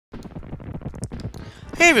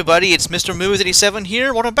Hey everybody, it's Mr. Moves87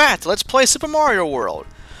 here. Welcome back to Let's Play Super Mario World.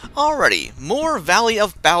 Alrighty, more Valley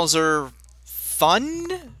of Bowser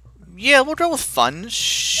fun? Yeah, we'll go with fun.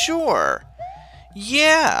 Sure.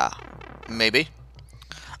 Yeah. Maybe.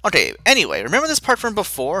 Okay, anyway, remember this part from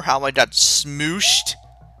before? How I got smooshed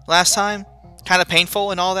last time? Kinda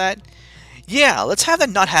painful and all that? Yeah, let's have that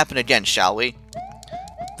not happen again, shall we?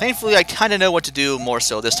 Thankfully, I kinda know what to do more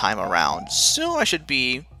so this time around, so I should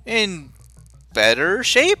be in better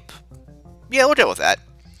shape? Yeah, we'll go with that.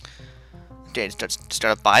 Okay, start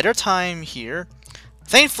to bide our time here.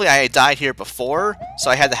 Thankfully, I died here before, so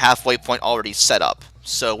I had the halfway point already set up.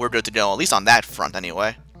 So we're good to go, at least on that front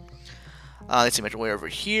anyway. Let's see, make our way over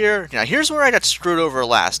here. Now, here's where I got screwed over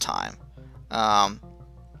last time.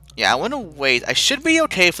 Yeah, I want to wait. I should be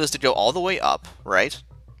okay for this to go all the way up, right?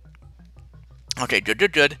 Okay,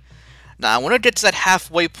 good. Now, I want to get to that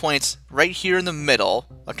halfway point right here in the middle.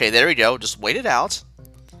 Okay, there we go. Just wait it out.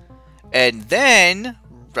 And then,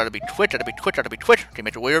 gotta be quick. Okay,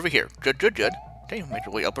 make your way over here. Good. Okay, make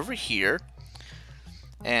your way up over here.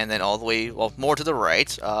 And then all the way, well, more to the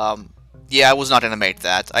right. Yeah, I was not going to make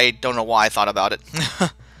that. I don't know why I thought about it.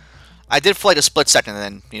 I did flight a split second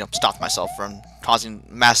and then, stopped myself from causing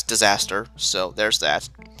mass disaster. So, there's that.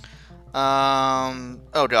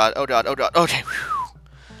 Oh god. Okay, whew.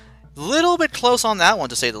 Little bit close on that one,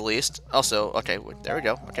 to say the least. Also, okay, there we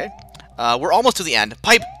go. Okay, we're almost to the end.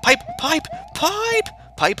 Pipe.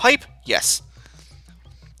 Yes,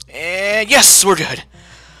 and yes, we're good.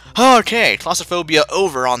 Okay, claustrophobia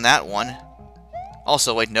over on that one.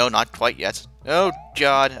 Also, wait, no, not quite yet. Oh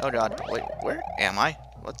god. Wait, where am I?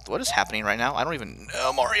 What is happening right now? I don't even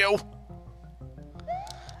know, Mario.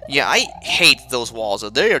 Yeah, I hate those walls.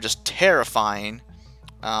 They are just terrifying.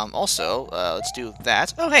 Also, let's do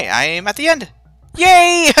that. Oh, hey, I'm at the end!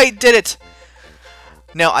 Yay! I did it!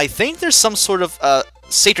 Now, I think there's some sort of,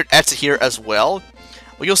 sacred exit here as well.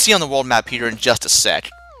 Well, you'll see on the world map here in just a sec.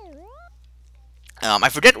 I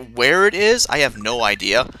forget where it is. I have no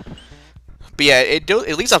idea. But yeah, it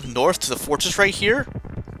leads up north to the fortress right here.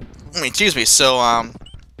 I mean, excuse me, so,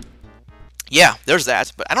 yeah, there's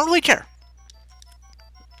that. But I don't really care.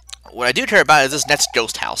 What I do care about is this next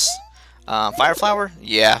ghost house. Fireflower?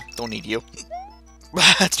 Yeah, don't need you.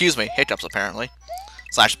 Excuse me, hiccups apparently.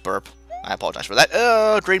 / burp. I apologize for that.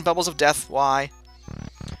 Oh, green bubbles of death, why?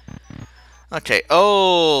 Okay,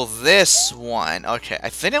 oh, this one. Okay, I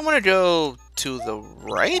think I want to go to the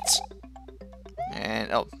right? And,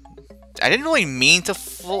 oh, I didn't really mean to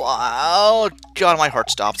fly. Oh, god, my heart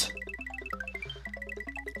stopped.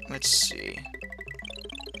 Let's see.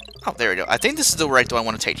 Oh, there we go. I think this is the right door I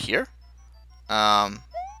want to take here.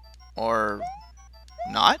 Or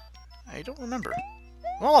not? I don't remember.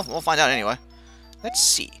 Well, we'll find out anyway. Let's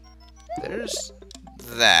see. There's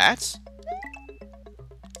that.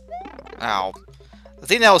 Ow. I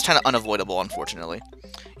think that was kind of unavoidable, unfortunately.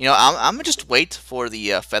 I'm gonna just wait for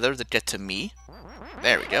the feather to get to me.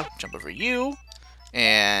 There we go. Jump over you.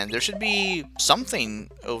 And there should be something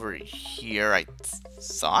over here, I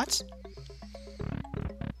thought.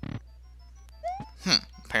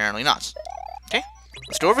 Apparently not. Okay.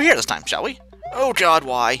 Let's go over here this time, shall we? Oh god,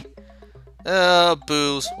 why?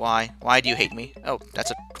 Booze, why? Why do you hate me? Oh,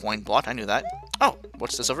 that's a coin block, I knew that. Oh,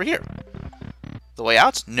 what's this over here? The way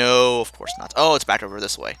out? No, of course not. Oh, it's back over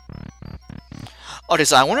this way. Okay,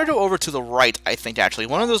 so I want to go over to the right, I think, actually.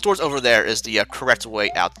 One of those doors over there is the correct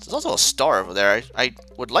way out. There's also a star over there. I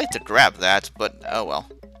would like to grab that, but oh well.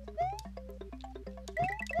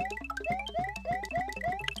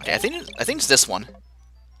 Okay, I think it's this one.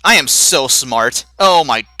 I am so smart. Oh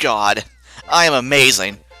my god. I am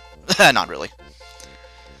amazing. Not really.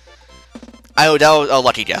 That was a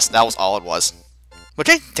lucky guess. That was all it was.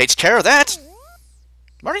 Okay, takes care of that.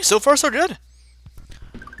 Alright, so far so good.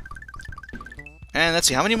 And let's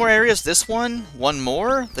see, how many more areas? This one, one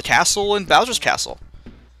more, the castle, and Bowser's Castle.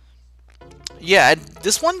 Yeah,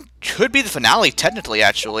 this one could be the finale, technically,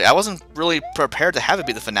 actually. I wasn't really prepared to have it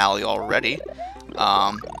be the finale already.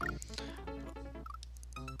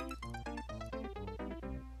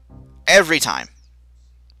 Every time.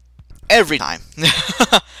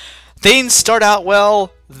 Things start out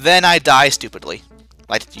well, then I die stupidly.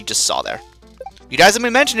 Like you just saw there. You guys have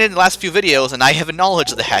been mentioning it in the last few videos, and I have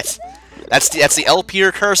acknowledged that. That's the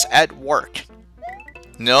LPer curse at work.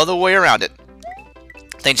 No other way around it.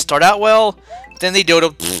 Things start out well, then they go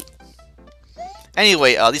to...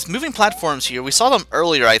 Anyway, these moving platforms here, we saw them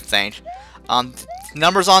earlier, I think.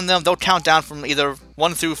 Numbers on them, they'll count down from either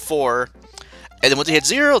 1 through 4. And then once they hit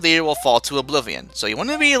 0, they will fall to oblivion. So you want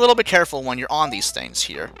to be a little bit careful when you're on these things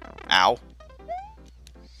here. Ow.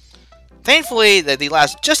 Thankfully, they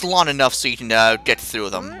last just long enough so you can get through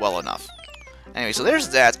them well enough. Anyway, so there's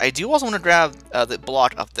that. I do also want to grab the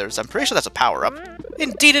block up there, so I'm pretty sure that's a power-up.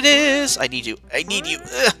 Indeed it is! I need you. I need you.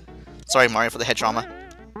 Ugh. Sorry, Mario, for the head trauma.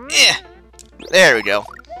 Eh. There we go.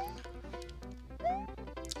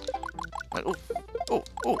 Oh, oh,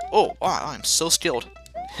 oh, oh, I'm so skilled.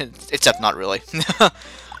 Except not really.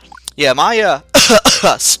 Yeah, my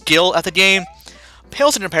skill at the game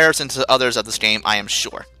pales in comparison to others of this game, I am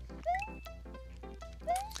sure.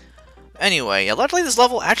 Anyway, luckily this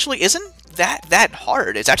level actually isn't that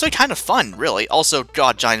hard. It's actually kind of fun, really. Also,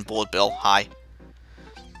 God, giant bullet bill. Hi.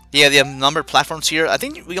 Yeah, the numbered platforms here, I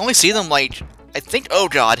think we only see them, like, oh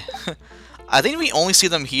God. I think we only see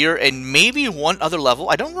them here and maybe one other level.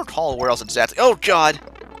 I don't recall where else exactly. Oh God.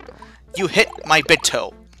 You hit my big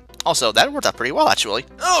toe. Also, that worked out pretty well, actually.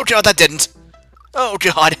 Oh God, that didn't. Oh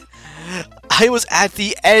God. I was at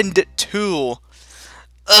the end, too.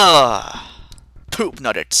 Ugh. Poop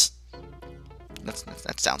nuggets.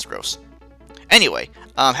 That sounds gross. Anyway,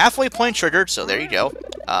 halfway point triggered, so there you go.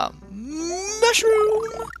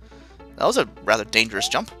 Mushroom! That was a rather dangerous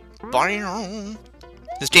jump.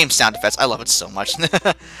 This game's sound effects, I love it so much.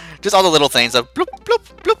 Just all the little things of bloop, bloop,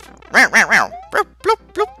 bloop, round, round, round, bloop, bloop,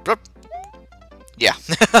 bloop, bloop. Yeah.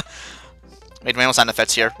 Made my own sound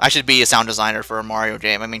effects here. I should be a sound designer for a Mario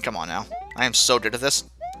game. I mean, come on now. I am so good at this.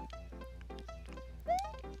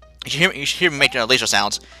 You should hear me make laser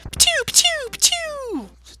sounds. Pachoo, pachoo, pachoo!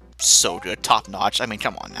 So good. Top notch. I mean,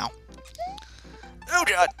 come on now. Oh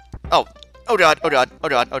God. Oh. Oh God. Oh God. Oh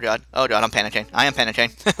God. Oh God. Oh God. I'm panicking. I am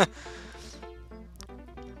panicking.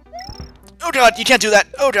 Oh God. You can't do that.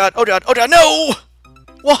 Oh God. Oh God. Oh God. No!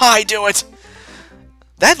 Why do it?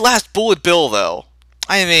 That last bullet bill, though.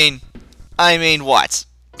 I mean, what?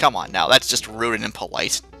 Come on now. That's just rude and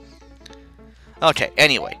impolite. Okay.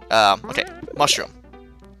 Anyway. Okay. Mushroom.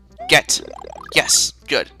 Get. Yes.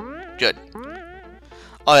 Good. Good.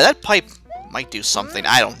 Oh, that pipe might do something.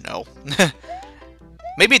 I don't know.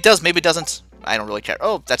 Maybe it does. Maybe it doesn't. I don't really care.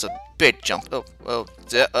 Oh, that's a big jump. Well,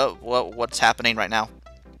 what's happening right now?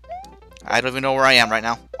 I don't even know where I am right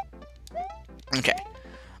now. Okay.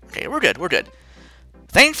 Okay, we're good. We're good.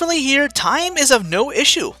 Thankfully here, time is of no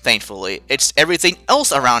issue. Thankfully. It's everything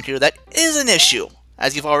else around here that is an issue,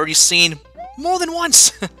 as you've already seen more than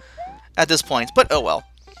once at this point. But oh well.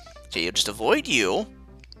 Okay, you just avoid you.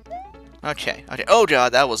 Okay, okay. Oh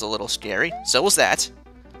God, that was a little scary. So was that.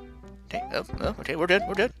 Okay, okay, we're good,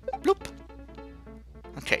 we're good. Bloop.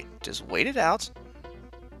 Okay, just wait it out.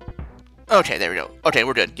 Okay, there we go. Okay,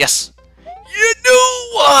 we're good. Yes. You knew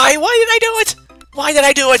why? Why did I do it? Why did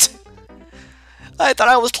I do it? I thought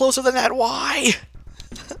I was closer than that. Why?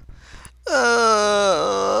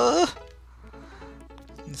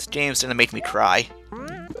 This game's gonna make me cry.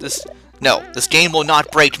 No, this game will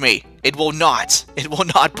not break me. It will not. It will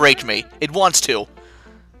not break me. It wants to.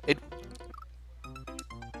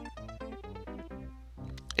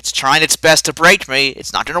 It's trying its best to break me.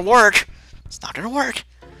 It's not gonna work. It's not gonna work.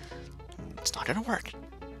 It's not gonna work.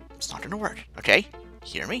 It's not gonna work. Okay?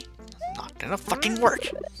 Hear me? Not gonna fucking work.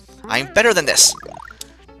 I am better than this.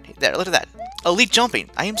 There, look at that. Elite jumping.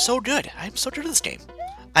 I am so good. I am so good at this game.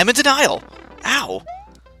 I'm in denial. Ow.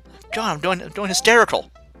 God, I'm doing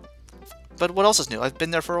hysterical. But what else is new? I've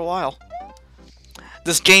been there for a while.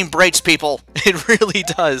 This game breaks people. It really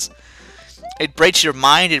does. It breaks your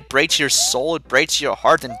mind, it breaks your soul, it breaks your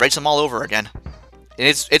heart, and breaks them all over again. And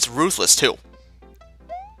it's ruthless, too.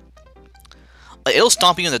 It'll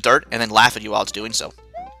stomp you in the dirt and then laugh at you while it's doing so.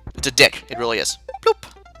 It's a dick. It really is. Bloop.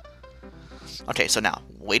 Okay, so now,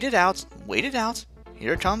 wait it out. Wait it out.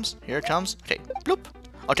 Here it comes. Here it comes. Okay, bloop.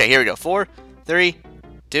 Okay, here we go. 4, 3,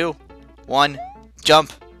 2, 1,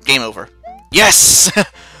 jump. Game over. Yes!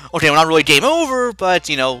 Okay, well, not really game over, but,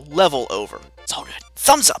 you know, level over. It's all good.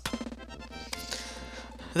 Thumbs up!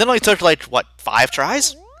 Then only took, like, what, 5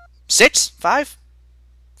 tries? 6? 5?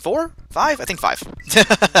 4? 5? I think 5.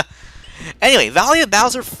 Anyway, Valley of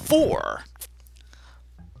Bowser 4.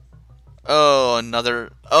 Oh,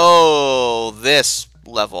 another... Oh, this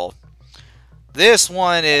level. This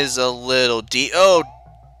one is a little deep. Oh,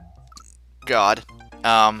 God.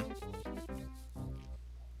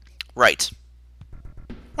 Right.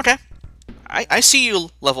 Okay. I see you,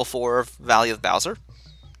 level 4 of Valley of Bowser.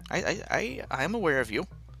 I am aware of you.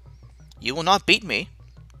 You will not beat me.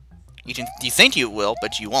 You think you will,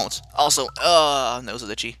 but you won't. Also, nose is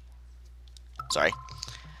itchy. Sorry.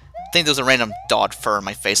 I think there was a random dog fur in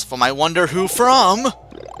my face. From I wonder who from?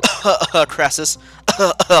 Crassus.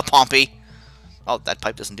 Pompey. Oh, that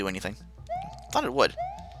pipe doesn't do anything. Thought it would.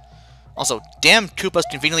 Also, damn Koopas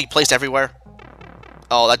conveniently placed everywhere.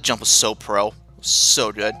 Oh, that jump was so pro.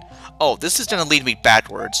 So good. Oh, this is gonna lead me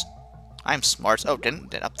backwards. I'm smart. Oh,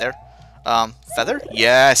 didn't up there. Feather?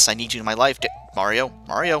 Yes, I need you in my life. Mario,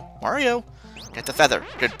 Mario, Mario. Get the feather.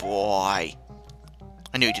 Good boy.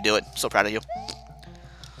 I knew you could do it. So proud of you.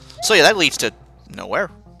 So yeah, that leads to nowhere.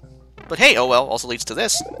 But hey, oh well, also leads to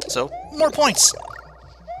this. So, more points.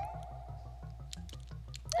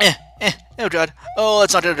 Oh god. Oh,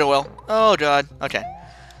 that's not gonna go well. Oh god. Okay.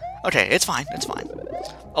 Okay, it's fine, it's fine.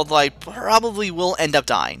 Although I probably will end up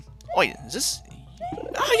dying. Oh, wait, is this...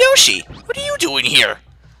 Oh, Yoshi! What are you doing here?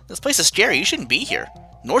 This place is scary, you shouldn't be here.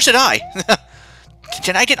 Nor should I.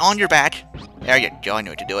 Can I get on your back? There you go, I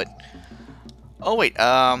knew how to do it. Oh, wait,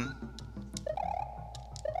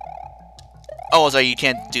 Oh, so you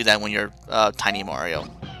can't do that when you're, Tiny Mario.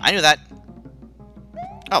 I knew that.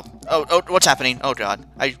 Oh, what's happening? Oh, God.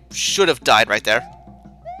 I should have died right there.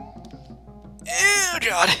 Oh,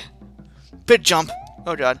 God. Pit jump.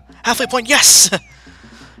 Oh, God. Halfway point, yes!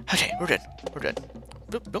 Okay, we're good. We're good.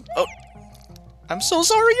 Boop, boop. Oh. I'm so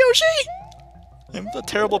sorry, Yoshi! I'm a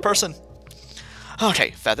terrible person.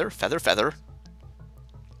 Okay, feather, feather, feather.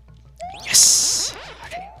 Yes!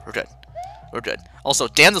 Okay, we're good. We're good. Also,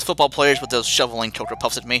 damn those football players with those shoveling Cocoa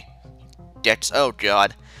Puffs at me. Dicks. Oh,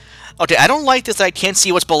 God. Okay, I don't like this that I can't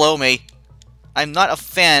see what's below me. I'm not a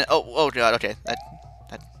fan. Oh, God, okay.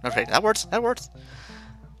 Okay, that works. That works.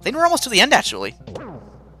 I think we're almost to the end, actually.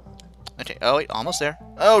 Okay, oh, wait, almost there.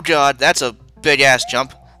 Oh, God, that's a big-ass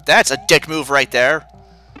jump. That's a dick move right there.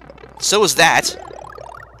 So is that.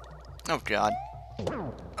 Oh, God.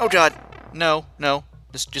 Oh, God. No, no.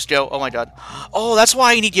 Just go. Oh, my God. Oh, that's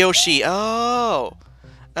why I need Yoshi. Oh.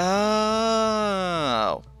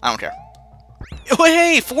 Oh. I don't care. Oh,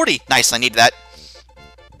 hey, 40. Nice, I need that.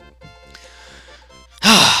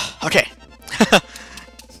 Okay.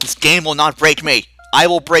 This game will not break me. I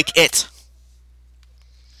will break it.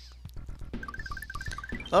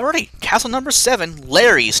 Alrighty, castle number 7,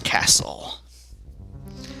 Larry's Castle.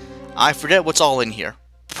 I forget what's all in here.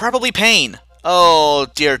 Probably pain. Oh,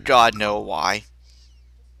 dear God, no, why?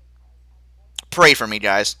 Pray for me,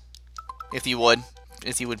 guys. If you would.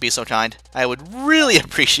 If you would be so kind. I would really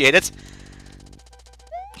appreciate it.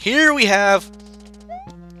 Here we have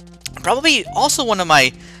probably also one of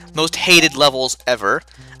my most hated levels ever.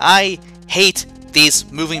 I hate these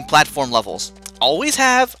moving platform levels. Always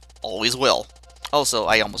have, always will. Also,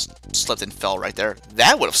 I almost slipped and fell right there.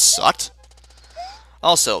 That would have sucked.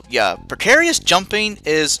 Also, yeah, precarious jumping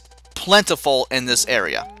is plentiful in this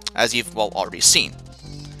area, as you've, well, already seen.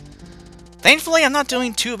 Thankfully, I'm not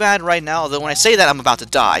doing too bad right now, though when I say that, I'm about to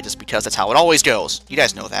die, just because that's how it always goes. You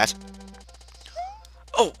guys know that.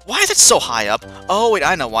 Oh, why is it so high up? Oh, wait,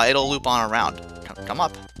 I know why. It'll loop on around. Come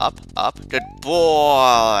up, up, up. Good boy.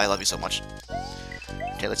 I love you so much.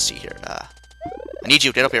 Okay, let's see here. I need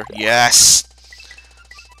you. Get up here. Yes!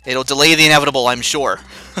 It'll delay the inevitable, I'm sure.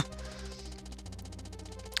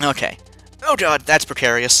 Okay. Oh, God, that's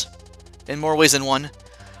precarious. In more ways than one.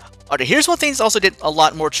 Okay, here's one thing that's also did a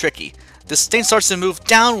lot more tricky. This thing starts to move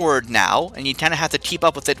downward now, and you kind of have to keep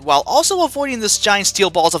up with it while also avoiding this giant steel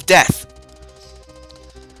balls of death.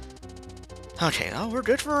 Okay, oh, we're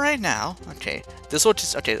good for right now. Okay, this will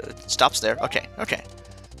just... Okay, it stops there. Okay, okay.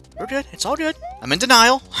 We're good. It's all good. I'm in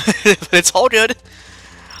denial, but it's all good.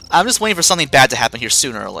 I'm just waiting for something bad to happen here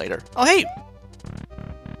sooner or later. Oh, hey!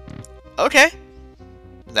 Okay.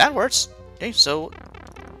 That works. Okay, so...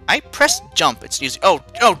 I pressed jump. It's easy. Oh,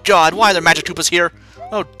 God, why are there magic Koopas here?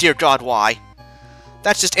 Oh, dear God, why?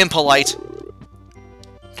 That's just impolite.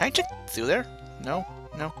 Can I get through there? No?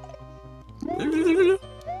 No? Can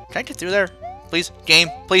I get through there? Please? Game?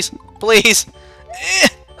 Please? Please?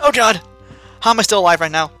 Oh, God! How am I still alive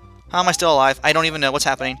right now? How am I still alive? I don't even know what's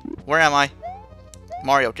happening. Where am I?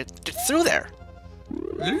 Mario, get through there.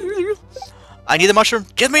 I need the mushroom.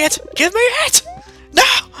 Give me it! Give me it! No!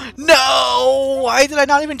 No! Why did I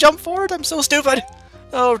not even jump forward? I'm so stupid.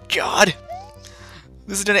 Oh, God.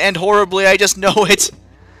 This is going to end horribly. I just know it.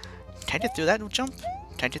 Can I get through that jump?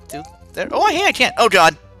 Can I get through there? Oh, hey, I can't. Oh,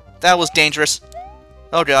 God. That was dangerous.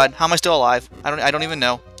 Oh, God. How am I still alive? I don't even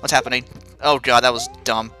know what's happening. Oh, God. That was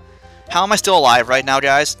dumb. How am I still alive right now,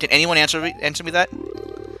 guys? Can anyone answer me that?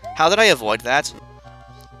 How did I avoid that?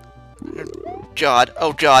 God.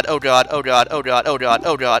 Oh, God. Oh, God. Oh, God. Oh, God. Oh, God.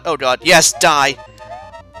 Oh, God. Oh, God. Yes, die.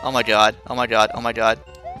 Oh, my God. Oh, my God. Oh, my God.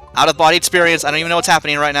 Out-of-body experience. I don't even know what's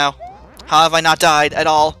happening right now. How have I not died at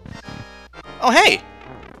all? Oh, hey!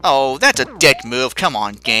 Oh, that's a dick move. Come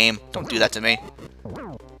on, game. Don't do that to me.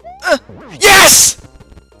 Yes!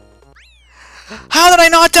 How did I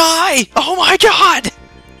not die? Oh my God!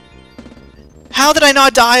 How did I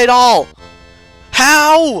not die at all?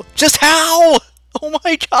 How? Just how? Oh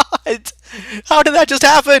my God! How did that just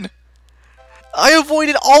happen? I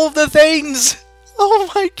avoided all of the things! Oh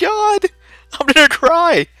my god! I'm gonna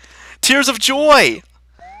cry! Tears of joy!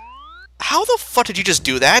 How the fuck did you just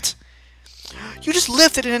do that? You just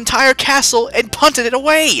lifted an entire castle and punted it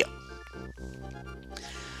away!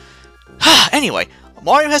 Anyway,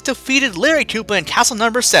 Mario has defeated Larry Koopa in Castle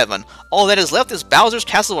number 7. All that is left is Bowser's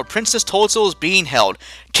Castle where Princess Toadstool is being held.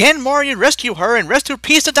 Can Mario rescue her and restore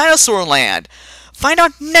peace to Dinosaur Land? Find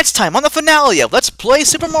out next time on the finale of Let's Play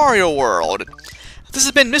Super Mario World. This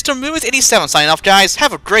has been Mr. Movies 87 signing off, guys.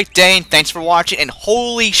 Have a great day, and thanks for watching, and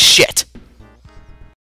holy shit!